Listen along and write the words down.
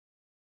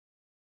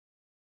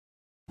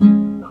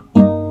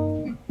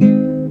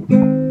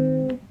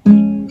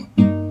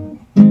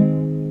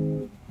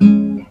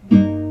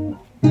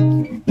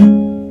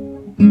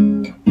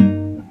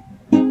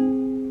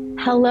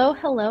Hello,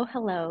 hello,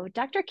 hello.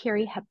 Dr.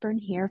 Carrie Hepburn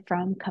here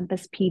from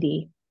Compass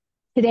PD.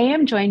 Today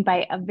I'm joined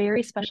by a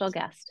very special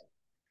guest,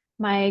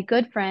 my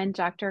good friend,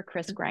 Dr.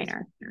 Chris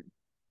Greiner.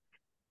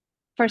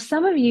 For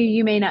some of you,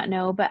 you may not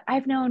know, but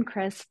I've known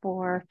Chris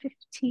for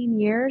 15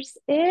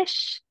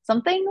 years-ish,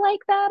 something like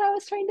that. I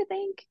was trying to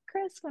think,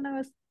 Chris, when I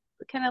was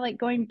kind of like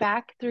going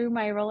back through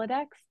my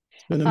Rolodex.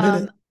 It's been a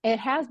minute. It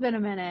has been a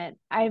minute.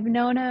 I've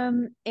known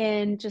him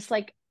in just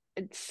like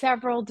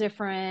several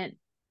different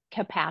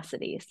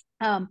capacities.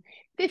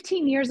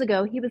 15 years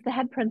ago, he was the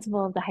head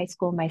principal of the high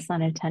school my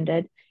son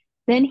attended.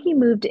 Then he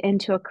moved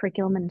into a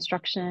curriculum and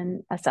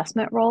instruction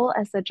assessment role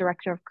as the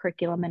director of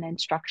curriculum and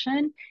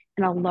instruction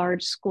in a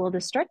large school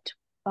district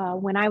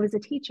when I was a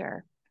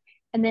teacher.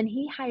 And then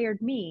he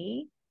hired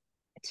me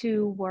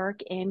to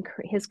work in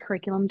his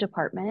curriculum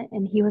department,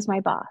 and he was my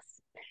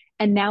boss.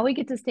 And now we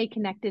get to stay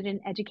connected in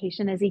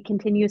education as he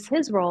continues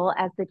his role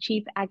as the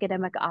chief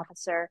academic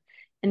officer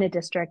in the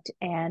district.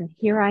 And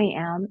here I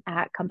am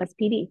at Compass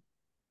PD.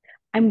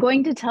 I'm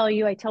going to tell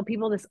you, I tell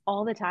people this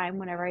all the time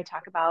whenever I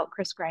talk about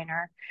Chris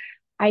Greiner.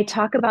 I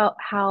talk about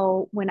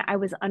how when I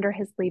was under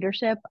his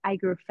leadership, I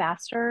grew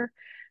faster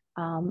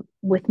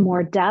with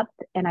more depth,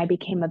 and I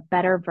became a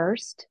better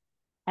versed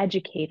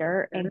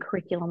educator and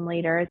curriculum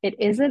leader. It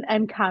isn't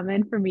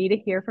uncommon for me to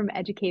hear from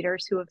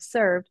educators who have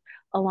served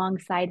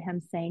alongside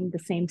him saying the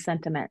same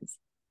sentiments.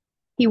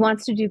 He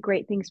wants to do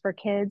great things for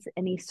kids,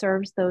 and he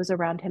serves those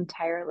around him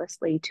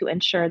tirelessly to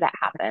ensure that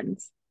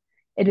happens.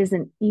 It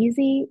isn't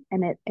easy,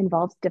 and it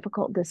involves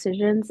difficult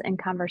decisions and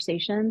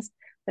conversations,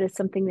 but it's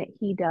something that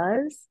he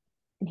does,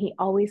 and he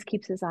always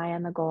keeps his eye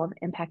on the goal of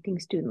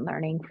impacting student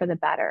learning for the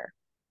better.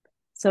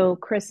 So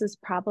Chris has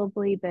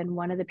probably been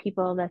one of the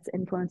people that's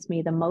influenced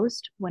me the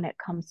most when it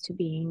comes to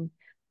being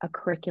a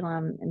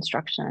curriculum,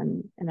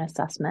 instruction, and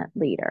assessment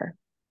leader.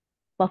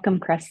 Welcome,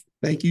 Chris.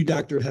 Thank you,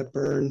 Dr.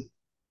 Hepburn.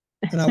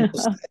 And I will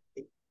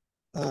say,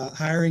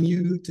 hiring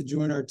you to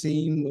join our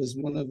team was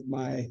one of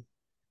my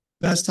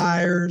best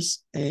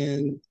hires,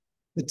 and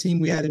the team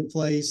we had in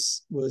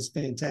place was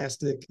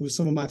fantastic. It was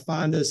some of my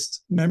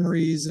fondest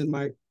memories in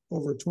my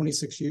over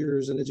 26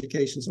 years in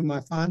education. Some of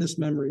my fondest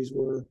memories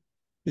were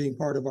being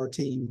part of our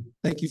team.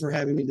 Thank you for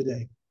having me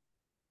today.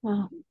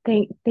 Well,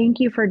 thank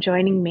you for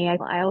joining me.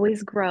 I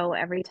always grow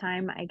every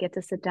time I get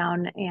to sit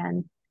down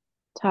and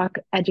talk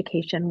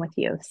education with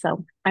you.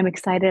 So I'm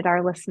excited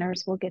our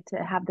listeners will get to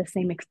have the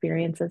same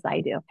experience as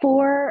I do.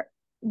 For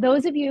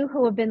those of you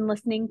who have been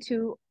listening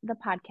to the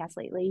podcast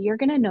lately, you're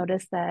going to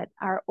notice that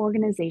our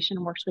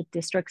organization works with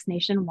districts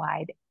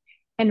nationwide.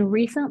 And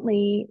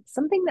recently,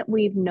 something that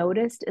we've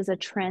noticed is a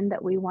trend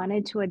that we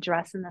wanted to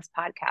address in this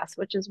podcast,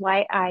 which is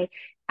why I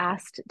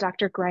asked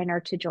Dr.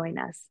 Greiner to join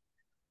us.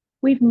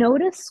 We've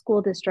noticed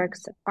school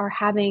districts are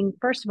having,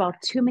 first of all,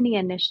 too many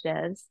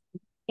initiatives,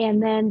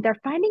 and then they're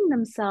finding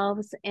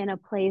themselves in a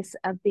place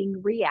of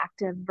being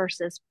reactive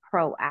versus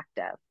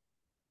proactive.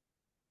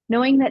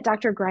 Knowing that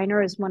Dr.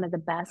 Greiner is one of the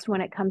best when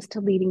it comes to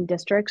leading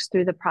districts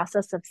through the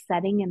process of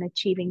setting and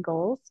achieving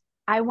goals,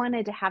 I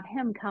wanted to have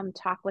him come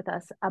talk with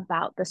us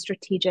about the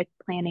strategic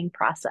planning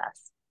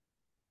process.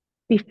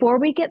 Before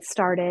we get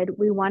started,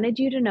 we wanted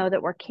you to know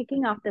that we're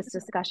kicking off this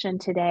discussion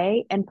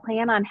today and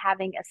plan on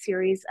having a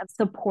series of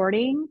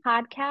supporting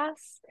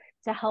podcasts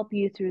to help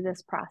you through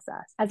this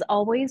process. As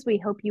always, we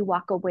hope you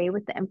walk away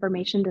with the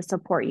information to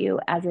support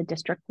you as a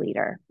district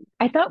leader.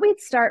 I thought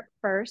we'd start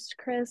first,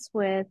 Chris,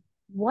 with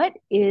what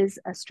is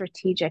a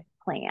strategic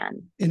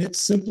plan? In its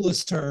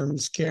simplest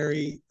terms,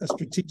 Carrie, a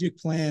strategic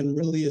plan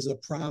really is a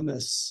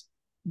promise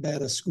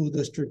that a school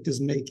district is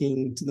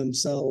making to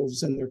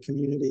themselves and their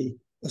community.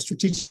 A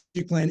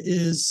strategic plan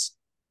is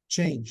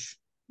change,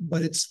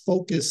 but it's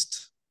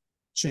focused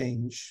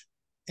change,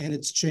 and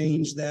it's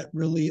change that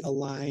really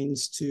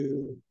aligns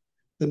to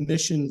the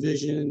mission,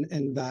 vision,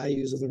 and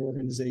values of an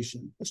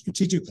organization.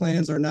 Strategic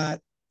plans are not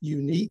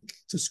unique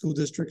to school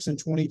districts in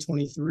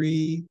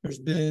 2023. There's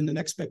been an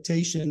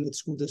expectation that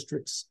school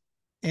districts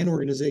and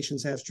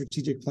organizations have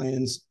strategic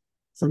plans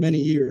for many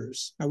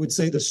years. I would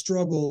say the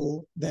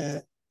struggle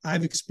that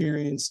I've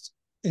experienced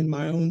in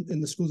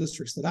the school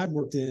districts that I've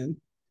worked in,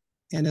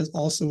 and as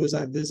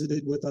I've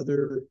visited with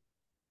other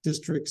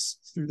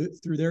districts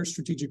through their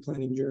strategic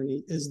planning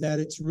journey, is that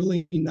it's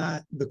really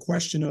not the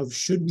question of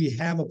should we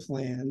have a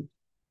plan,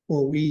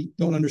 or we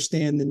don't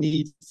understand the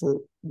need for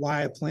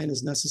why a plan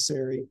is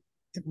necessary.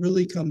 It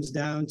really comes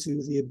down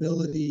to the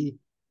ability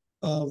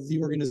of the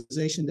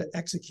organization to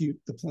execute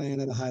the plan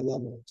at a high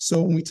level.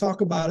 So when we talk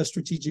about a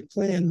strategic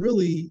plan,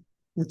 really,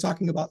 we're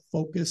talking about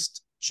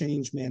focused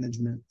change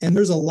management. And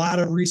there's a lot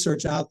of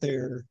research out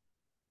there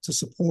to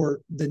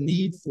support the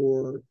need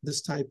for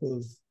this type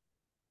of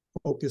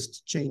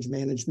focused change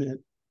management.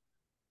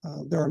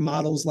 There are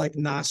models like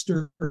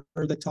Noster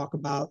that talk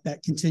about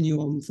that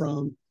continuum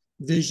from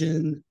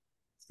vision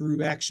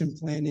through action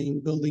planning,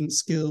 building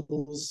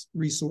skills,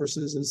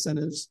 resources,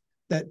 incentives,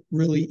 that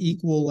really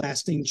equal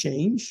lasting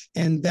change.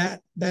 And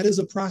that is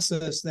a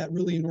process that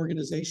really an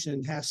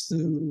organization has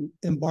to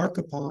embark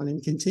upon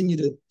and continue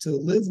to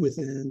live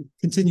within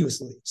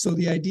continuously. So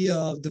the idea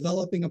of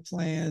developing a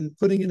plan,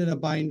 putting it in a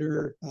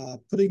binder,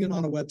 putting it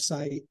on a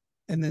website,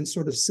 and then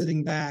sort of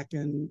sitting back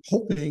and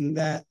hoping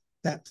that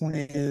that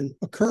plan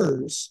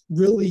occurs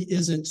really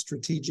isn't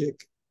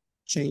strategic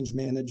change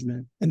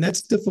management. And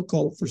that's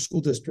difficult for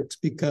school districts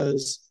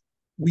because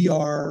we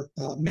are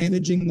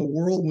managing the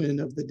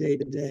whirlwind of the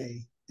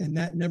day-to-day, and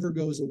that never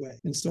goes away.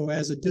 And so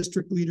as a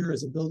district leader,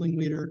 as a building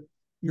leader,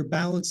 you're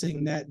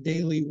balancing that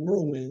daily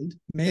whirlwind,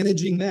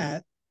 managing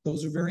that.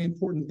 Those are very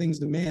important things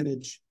to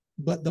manage.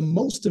 But the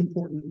most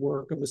important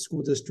work of a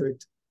school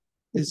district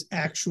is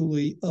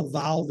actually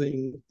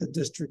evolving the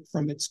district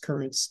from its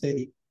current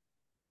state.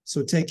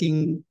 So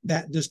taking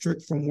that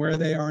district from where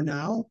they are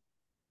now,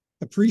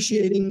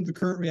 appreciating the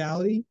current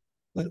reality,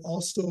 but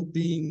also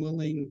being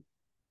willing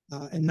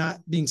and not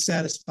being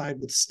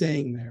satisfied with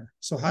staying there.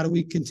 So how do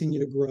we continue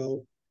to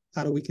grow?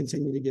 How do we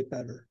continue to get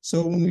better?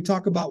 So when we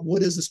talk about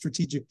what is a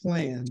strategic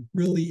plan,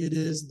 really it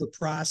is the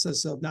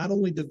process of not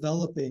only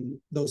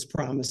developing those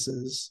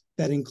promises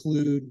that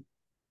include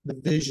the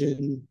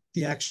vision,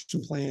 the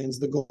action plans,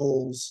 the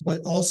goals,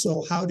 but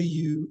also how do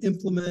you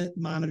implement,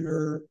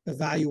 monitor,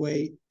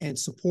 evaluate, and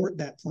support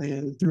that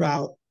plan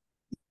throughout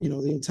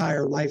the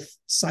entire life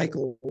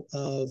cycle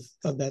of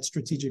that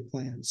strategic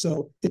plan.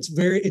 So it's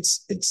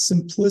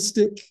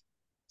simplistic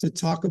to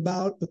talk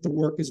about, but the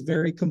work is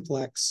very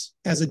complex.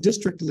 As a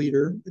district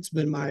leader, it's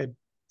been my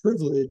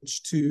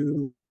privilege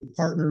to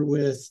partner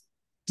with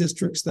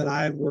districts that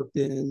I've worked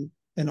in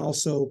and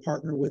also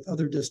partner with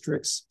other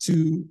districts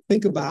to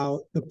think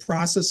about the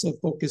process of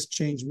focused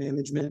change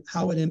management,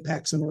 how it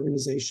impacts an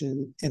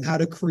organization, and how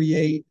to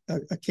create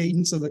a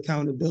cadence of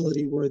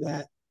accountability where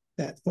that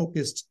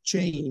focused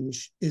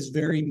change is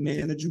very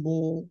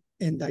manageable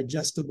and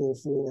digestible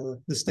for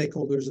the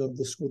stakeholders of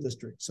the school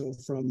district. So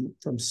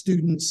from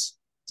students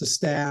to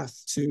staff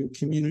to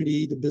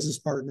community to business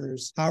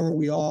partners, how are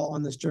we all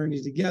on this journey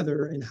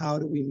together, and how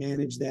do we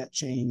manage that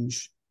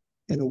change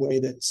in a way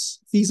that's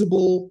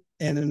feasible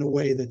and in a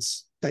way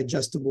that's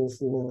digestible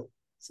for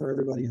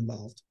everybody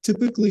involved.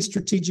 Typically,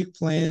 strategic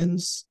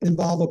plans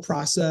involve a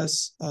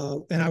process,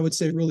 and I would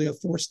say really a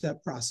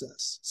 4-step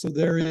process. So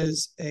there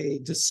is a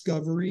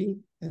discovery,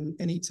 and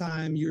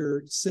anytime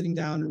you're sitting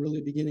down and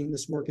really beginning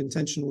this work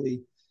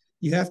intentionally,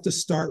 you have to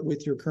start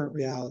with your current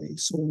reality.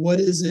 So what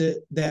is it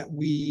that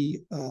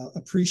we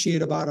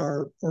appreciate about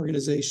our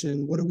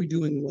organization? What are we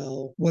doing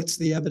well? What's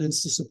the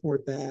evidence to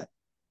support that?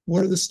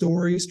 What are the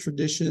stories,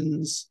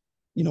 traditions?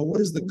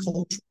 What is the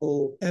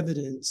cultural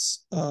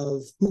evidence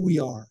of who we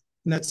are?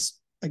 And that's,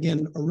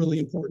 again, a really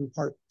important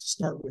part to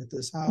start with,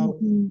 is how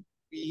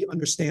we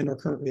understand our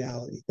current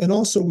reality. And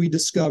also we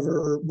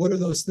discover what are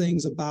those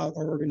things about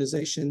our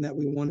organization that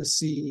we want to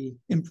see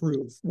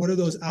improve? What are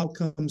those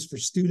outcomes for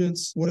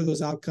students? What are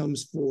those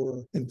outcomes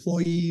for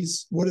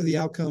employees? What are the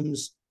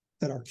outcomes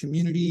that our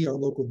community, our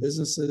local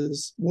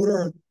businesses, what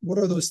are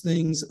those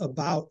things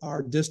about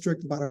our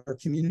district, about our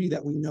community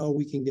that we know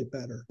we can get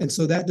better? And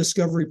so that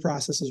discovery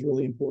process is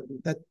really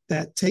important.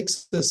 That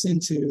takes us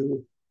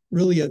into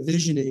really a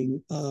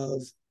visioning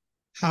of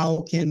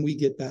how can we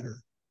get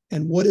better,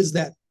 and what is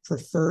that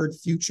preferred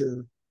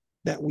future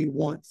that we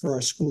want for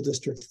our school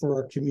district, for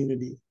our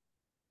community.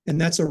 And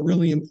that's a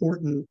really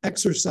important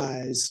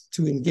exercise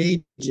to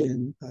engage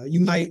in. You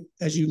might,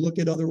 as you look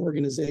at other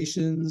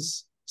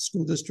organizations,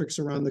 school districts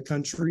around the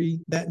country,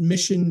 that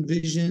mission,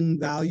 vision,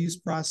 values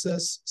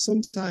process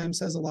sometimes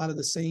has a lot of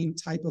the same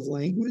type of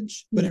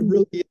language, but it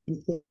really is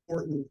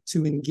important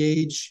to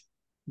engage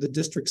the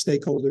district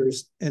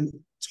stakeholders and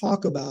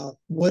talk about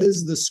what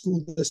is the school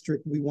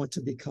district we want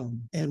to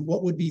become, and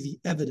what would be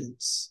the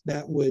evidence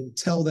that would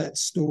tell that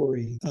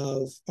story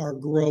of our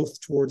growth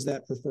towards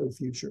that preferred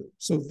future.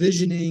 So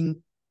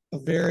visioning, a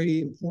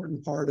very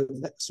important part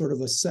of that, sort of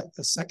a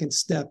second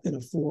step in a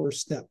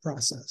 4-step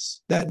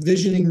process. That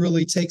visioning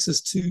really takes us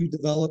to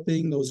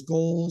developing those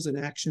goals and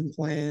action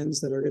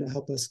plans that are going to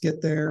help us get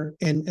there.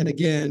 And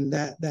again,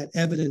 that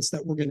evidence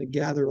that we're going to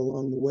gather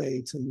along the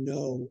way to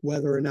know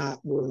whether or not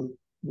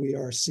we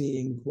are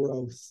seeing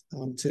growth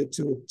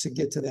to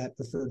get to that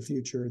preferred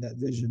future, that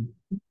vision.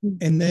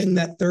 And then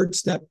that third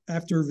step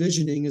after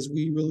visioning is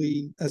we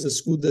really, as a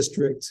school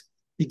district,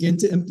 begin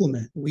to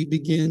implement. We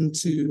begin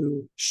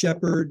to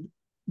shepherd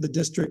the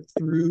district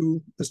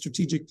through the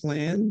strategic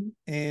plan,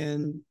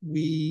 and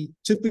we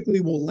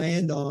typically will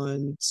land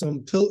on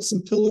some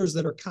pillars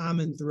that are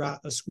common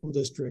throughout a school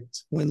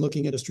district when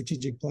looking at a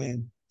strategic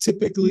plan.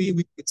 Typically,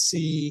 we could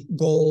see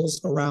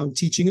goals around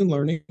teaching and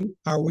learning.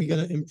 How are we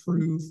going to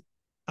improve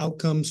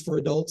outcomes for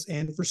adults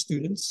and for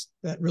students?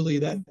 That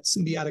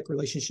symbiotic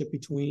relationship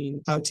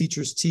between how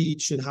teachers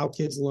teach and how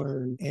kids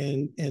learn.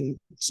 And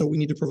so we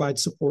need to provide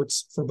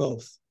supports for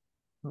both.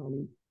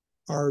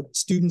 Our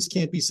students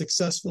can't be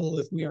successful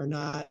if we are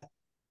not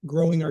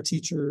growing our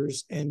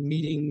teachers and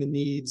meeting the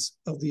needs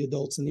of the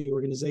adults in the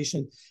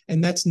organization.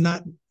 And that's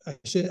not,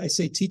 I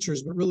say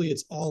teachers, but really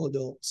it's all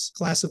adults,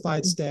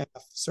 classified staff,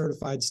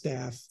 certified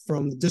staff,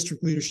 from the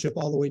district leadership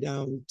all the way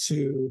down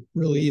to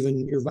really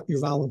even your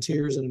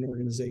volunteers in an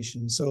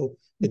organization. So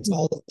it's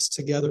all of us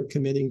together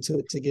committing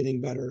to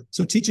getting better.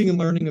 So teaching and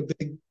learning,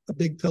 a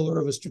big pillar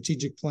of a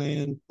strategic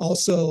plan.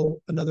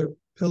 Also, another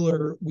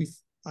pillar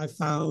I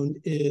found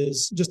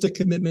is just a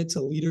commitment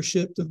to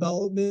leadership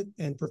development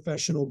and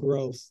professional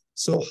growth.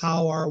 So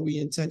how are we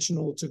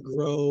intentional to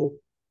grow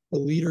the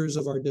leaders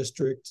of our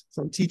district,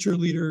 from teacher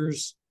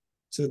leaders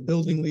to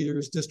building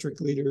leaders,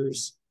 district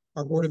leaders,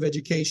 our Board of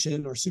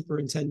Education, our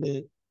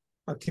superintendent,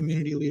 our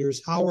community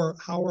leaders? How are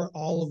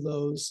all of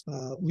those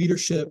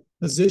leadership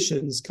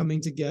positions coming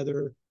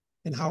together,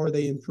 and how are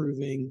they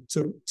improving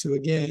to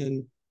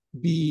again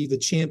be the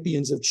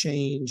champions of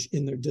change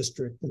in their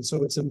district? And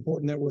so it's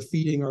important that we're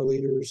feeding our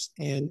leaders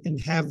and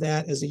have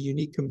that as a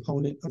unique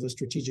component of a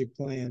strategic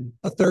plan.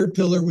 A third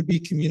pillar would be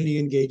community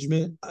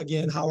engagement.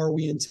 Again, how are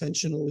we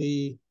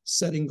intentionally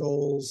setting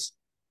goals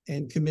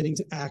and committing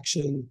to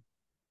action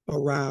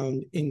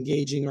around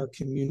engaging our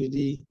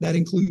community? That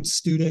includes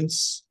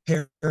students,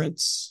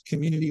 parents,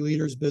 community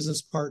leaders,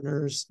 business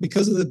partners.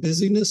 Because of the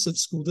busyness of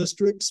school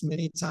districts,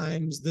 many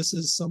times this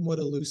is somewhat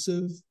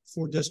elusive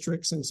for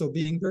districts. And so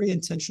being very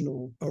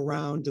intentional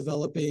around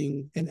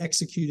developing and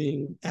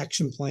executing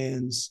action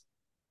plans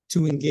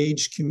to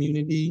engage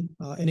community.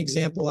 An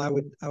example I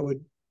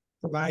would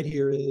provide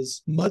here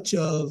is much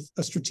of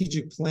a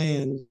strategic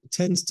plan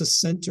tends to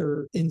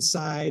center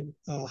inside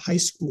high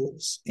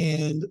schools.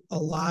 And a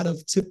lot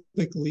of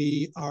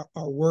typically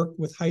our work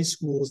with high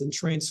schools and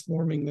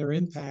transforming their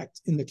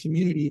impact in the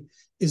community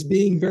is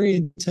being very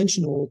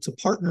intentional to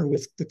partner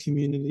with the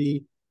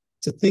community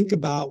to think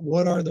about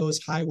what are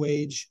those high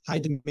wage, high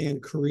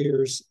demand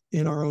careers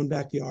in our own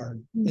backyard,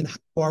 and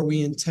how are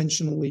we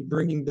intentionally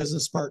bringing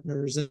business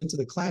partners into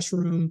the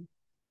classroom,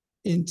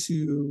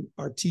 into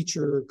our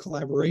teacher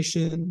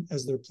collaboration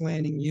as they're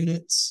planning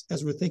units,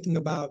 as we're thinking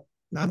about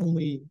not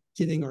only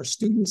getting our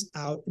students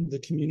out into the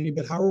community,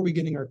 but how are we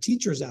getting our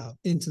teachers out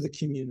into the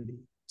community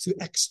to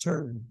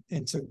extern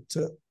and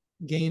to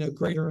gain a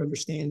greater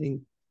understanding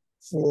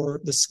for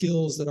the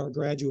skills that our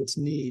graduates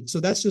need. So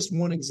that's just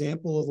one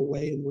example of a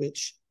way in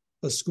which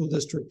a school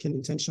district can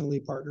intentionally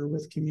partner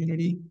with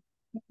community.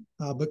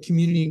 But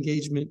community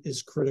engagement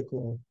is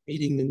critical,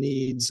 meeting the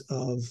needs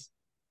of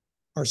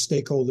our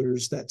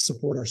stakeholders that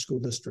support our school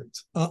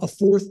district. A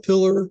fourth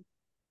pillar,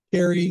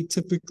 Carrie,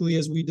 typically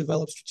as we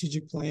develop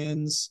strategic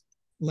plans,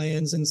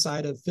 lands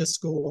inside of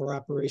fiscal or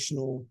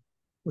operational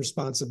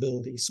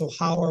responsibility. So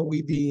how are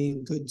we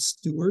being good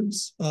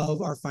stewards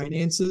of our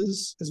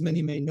finances? As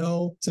many may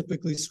know,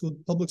 typically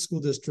public school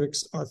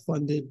districts are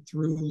funded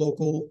through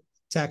local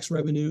tax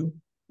revenue.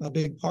 A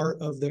big part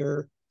of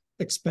their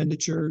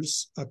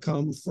expenditures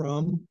come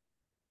from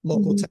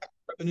local tax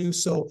revenue.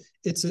 So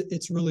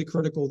it's really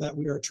critical that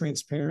we are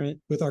transparent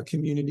with our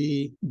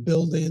community,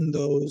 build in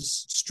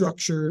those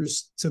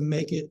structures to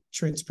make it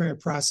transparent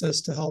process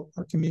to help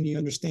our community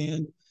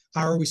understand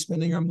how are we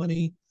spending our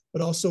money,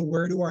 but also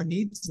where do our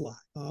needs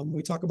lie.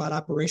 We talk about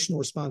operational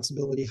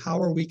responsibility.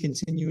 How are we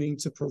continuing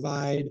to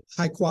provide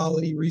high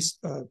quality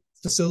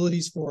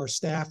facilities for our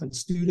staff and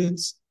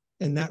students?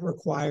 And that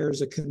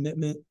requires a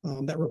commitment,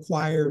 that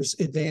requires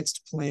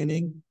advanced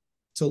planning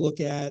to look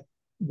at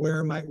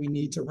where might we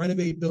need to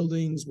renovate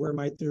buildings, where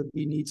might there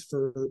be needs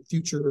for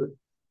future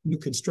new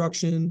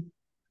construction,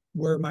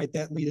 where might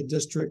that lead a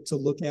district to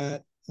look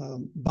at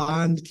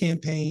bond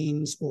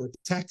campaigns or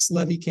tax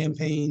levy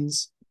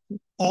campaigns.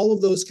 All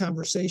of those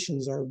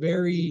conversations are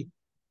very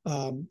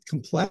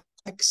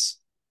complex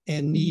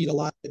and need a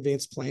lot of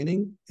advanced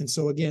planning. And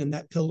so again,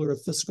 that pillar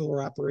of fiscal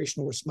or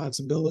operational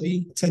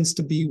responsibility tends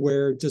to be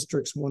where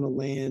districts want to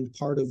land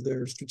part of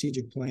their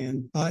strategic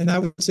plan. And I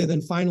would say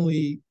then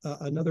finally,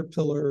 another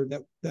pillar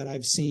that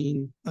I've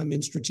seen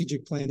in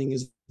strategic planning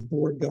is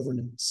board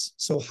governance.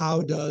 So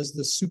how does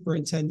the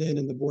superintendent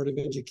and the Board of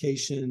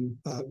Education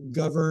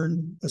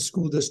govern a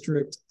school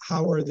district?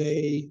 How are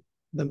they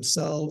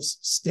themselves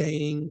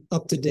staying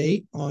up to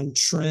date on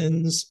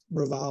trends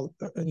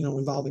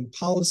involving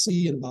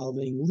policy,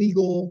 involving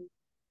legal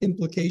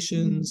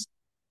implications?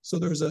 So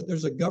there's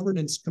a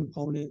governance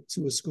component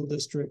to a school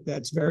district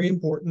that's very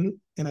important,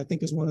 and I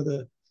think is one of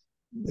the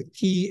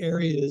key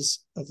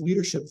areas of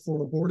leadership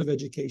for a Board of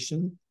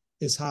Education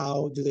is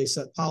how do they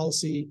set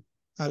policy,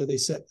 how do they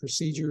set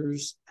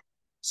procedures.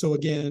 So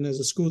again, as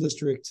a school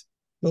district,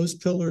 those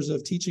pillars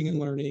of teaching and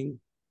learning,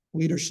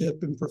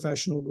 leadership and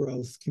professional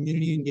growth,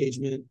 community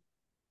engagement,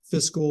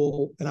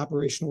 fiscal and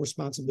operational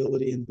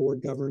responsibility, and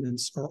board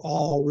governance are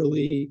all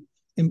really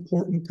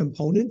important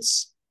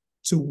components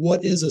to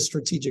what is a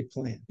strategic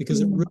plan, because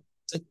it really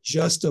isn't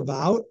just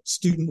about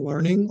student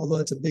learning, although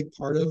it's a big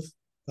part of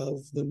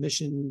the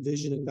mission,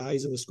 vision, and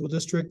values of a school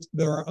district.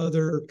 There are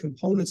other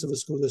components of a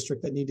school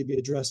district that need to be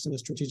addressed in a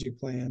strategic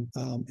plan.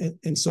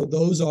 And so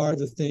those are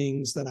the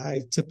things that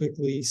I've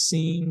typically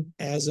seen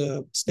as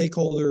a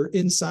stakeholder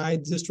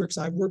inside districts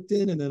I've worked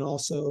in, and then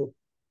also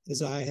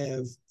as I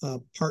have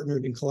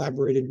partnered and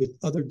collaborated with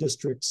other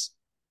districts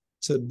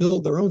to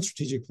build their own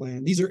strategic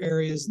plan, these are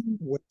areas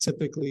where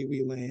typically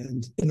we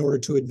land in order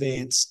to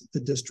advance the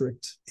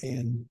district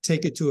and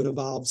take it to an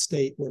evolved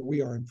state where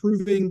we are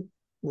improving,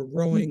 we're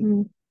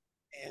growing,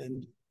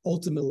 and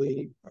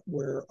ultimately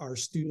where our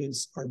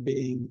students are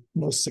being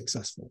most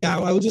successful. Yeah,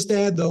 I will just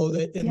add though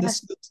that, and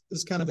this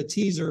is kind of a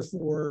teaser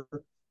for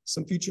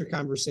some future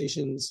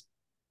conversations,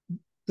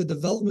 the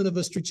development of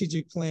a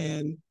strategic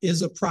plan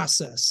is a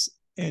process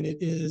and it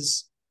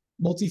is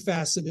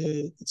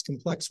multifaceted, it's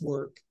complex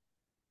work.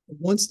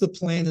 Once the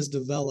plan is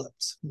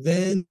developed,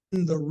 then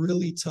the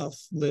really tough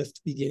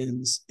lift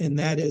begins. And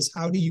that is,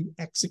 how do you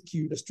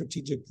execute a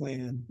strategic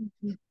plan?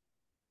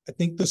 I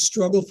think the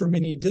struggle for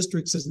many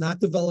districts is not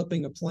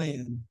developing a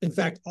plan. In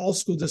fact, all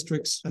school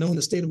districts, I know in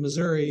the state of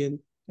Missouri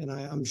and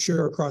I'm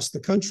sure across the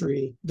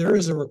country, there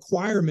is a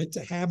requirement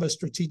to have a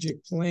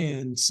strategic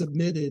plan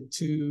submitted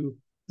to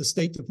the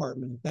State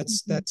Department.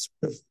 That's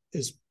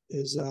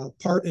is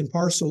part and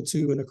parcel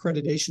to an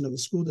accreditation of a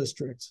school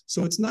district.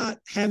 So it's not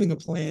having a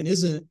plan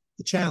isn't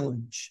the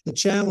challenge. The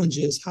challenge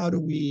is, how do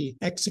we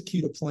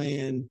execute a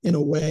plan in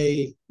a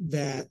way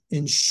that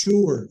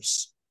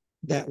ensures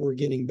that we're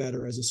getting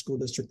better as a school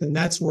district? And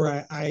that's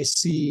where I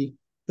see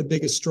the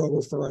biggest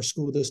struggle for our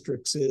school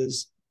districts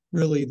is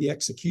really the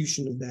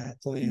execution of that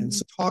plan.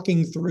 So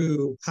talking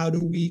through, how do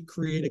we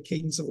create a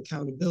cadence of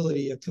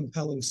accountability, a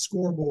compelling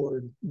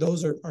scoreboard,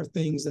 those are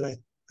things that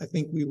I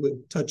think we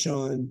would touch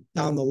on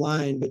down the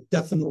line, but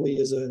definitely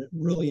is a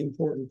really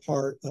important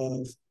part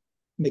of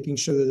making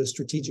sure that the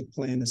strategic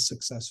plan is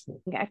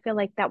successful. I feel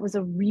like that was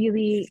a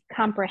really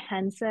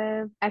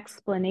comprehensive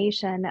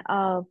explanation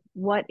of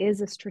what is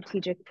a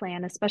strategic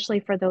plan, especially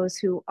for those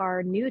who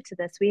are new to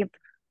this. We have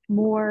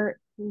more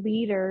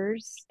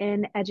leaders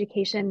in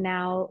education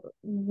now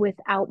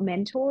without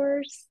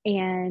mentors,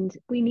 and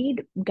we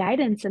need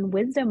guidance and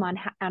wisdom on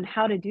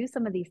how to do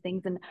some of these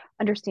things and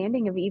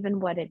understanding of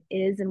even what it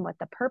is and what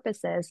the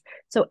purpose is.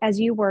 So as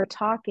you were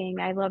talking,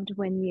 I loved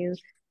when you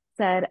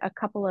said a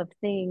couple of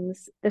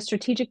things. The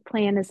strategic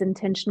plan is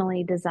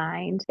intentionally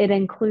designed. It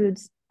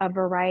includes a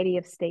variety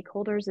of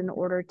stakeholders in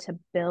order to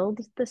build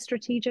the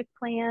strategic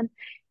plan.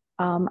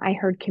 I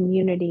heard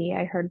community,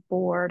 I heard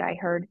board, I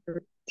heard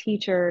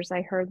teachers,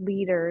 I heard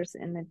leaders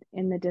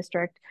in the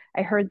district.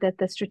 I heard that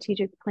the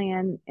strategic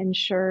plan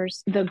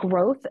ensures the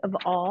growth of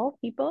all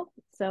people.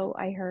 So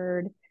I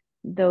heard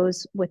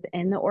those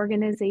within the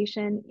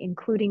organization,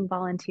 including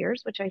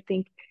volunteers, which I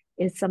think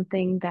is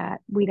something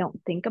that we don't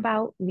think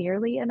about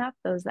nearly enough,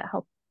 those that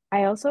help.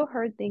 I also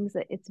heard things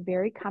that it's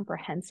very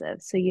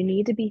comprehensive. So you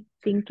need to be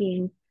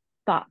thinking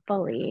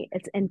thoughtfully.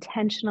 It's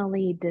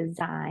intentionally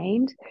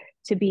designed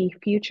to be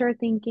future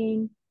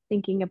thinking,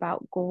 thinking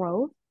about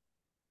growth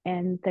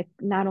and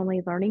not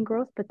only learning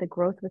growth, but the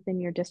growth within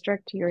your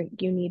district. You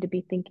need to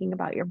be thinking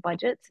about your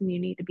budgets, and you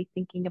need to be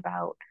thinking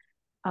about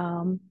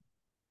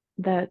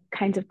the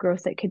kinds of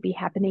growth that could be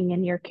happening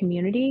in your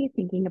community,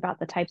 thinking about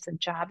the types of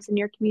jobs in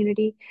your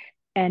community.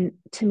 And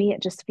to me,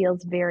 it just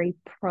feels very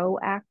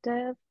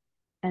proactive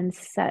and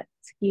sets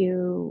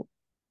you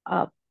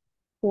up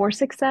for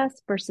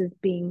success versus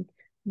being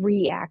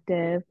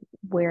reactive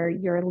where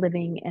you're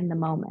living in the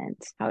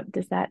moment. How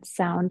does that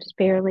sound?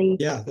 Fairly?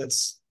 Yeah,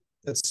 that's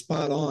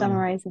spot on.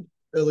 Summarizing.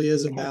 It really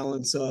is a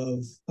balance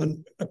of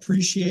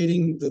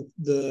appreciating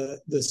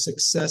the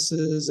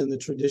successes and the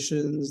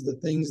traditions, the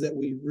things that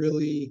we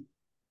really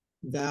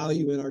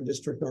value in our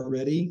district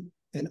already,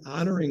 and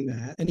honoring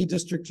that. Any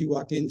district you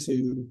walk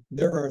into,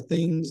 there are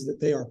things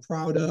that they are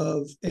proud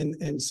of.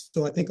 And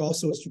so I think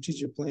also a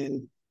strategic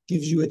plan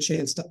gives you a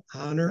chance to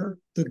honor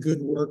the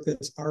good work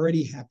that's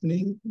already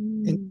happening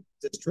in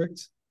the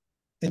district.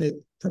 And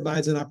it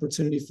provides an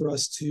opportunity for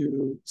us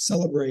to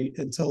celebrate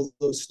and tell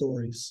those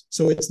stories.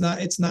 So it's not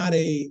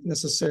a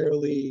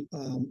necessarily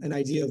an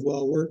idea of,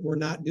 well, we're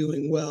not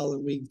doing well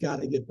and we've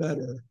got to get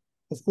better.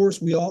 Of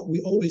course, we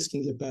always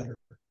can get better.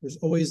 There's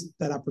always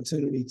that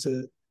opportunity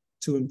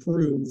to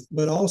improve,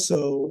 but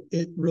also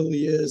it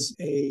really is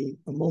a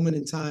moment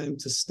in time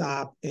to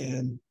stop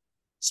and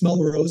smell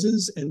the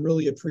roses and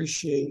really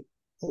appreciate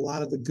a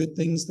lot of the good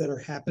things that are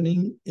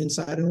happening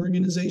inside an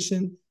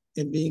organization,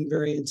 and being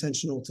very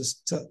intentional to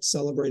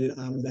celebrate and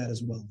honor that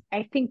as well.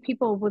 I think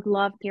people would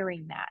love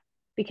hearing that,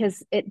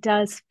 because it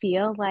does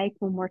feel like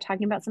when we're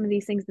talking about some of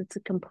these things, it's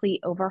a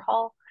complete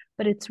overhaul,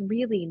 but it's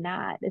really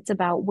not. It's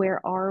about,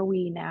 where are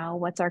we now?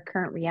 What's our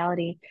current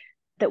reality?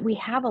 That we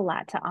have a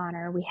lot to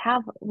honor. We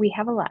have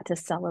a lot to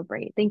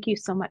celebrate. Thank you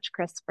so much,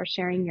 Chris, for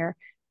sharing your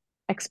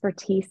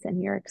expertise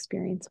and your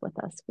experience with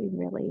us. We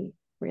really,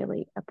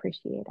 really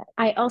appreciate it.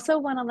 I also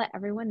want to let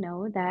everyone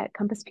know that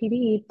Compass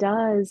PD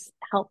does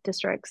help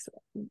districts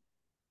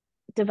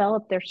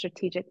develop their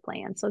strategic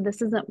plan. So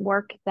this isn't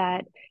work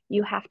that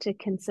you have to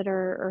consider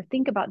or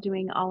think about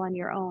doing all on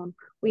your own.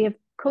 We have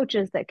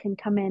coaches that can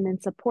come in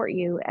and support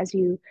you as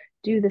you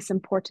do this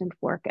important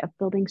work of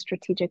building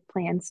strategic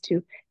plans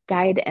to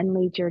guide and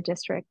lead your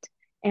district.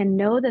 And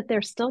know that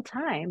there's still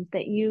time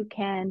that you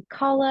can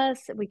call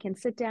us. We can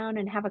sit down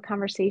and have a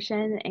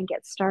conversation and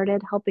get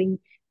started helping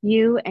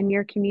you and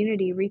your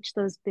community reach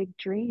those big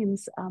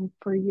dreams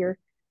for your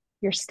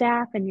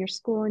staff and your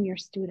school and your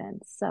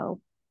students.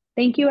 So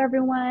thank you,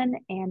 everyone,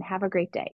 and have a great day.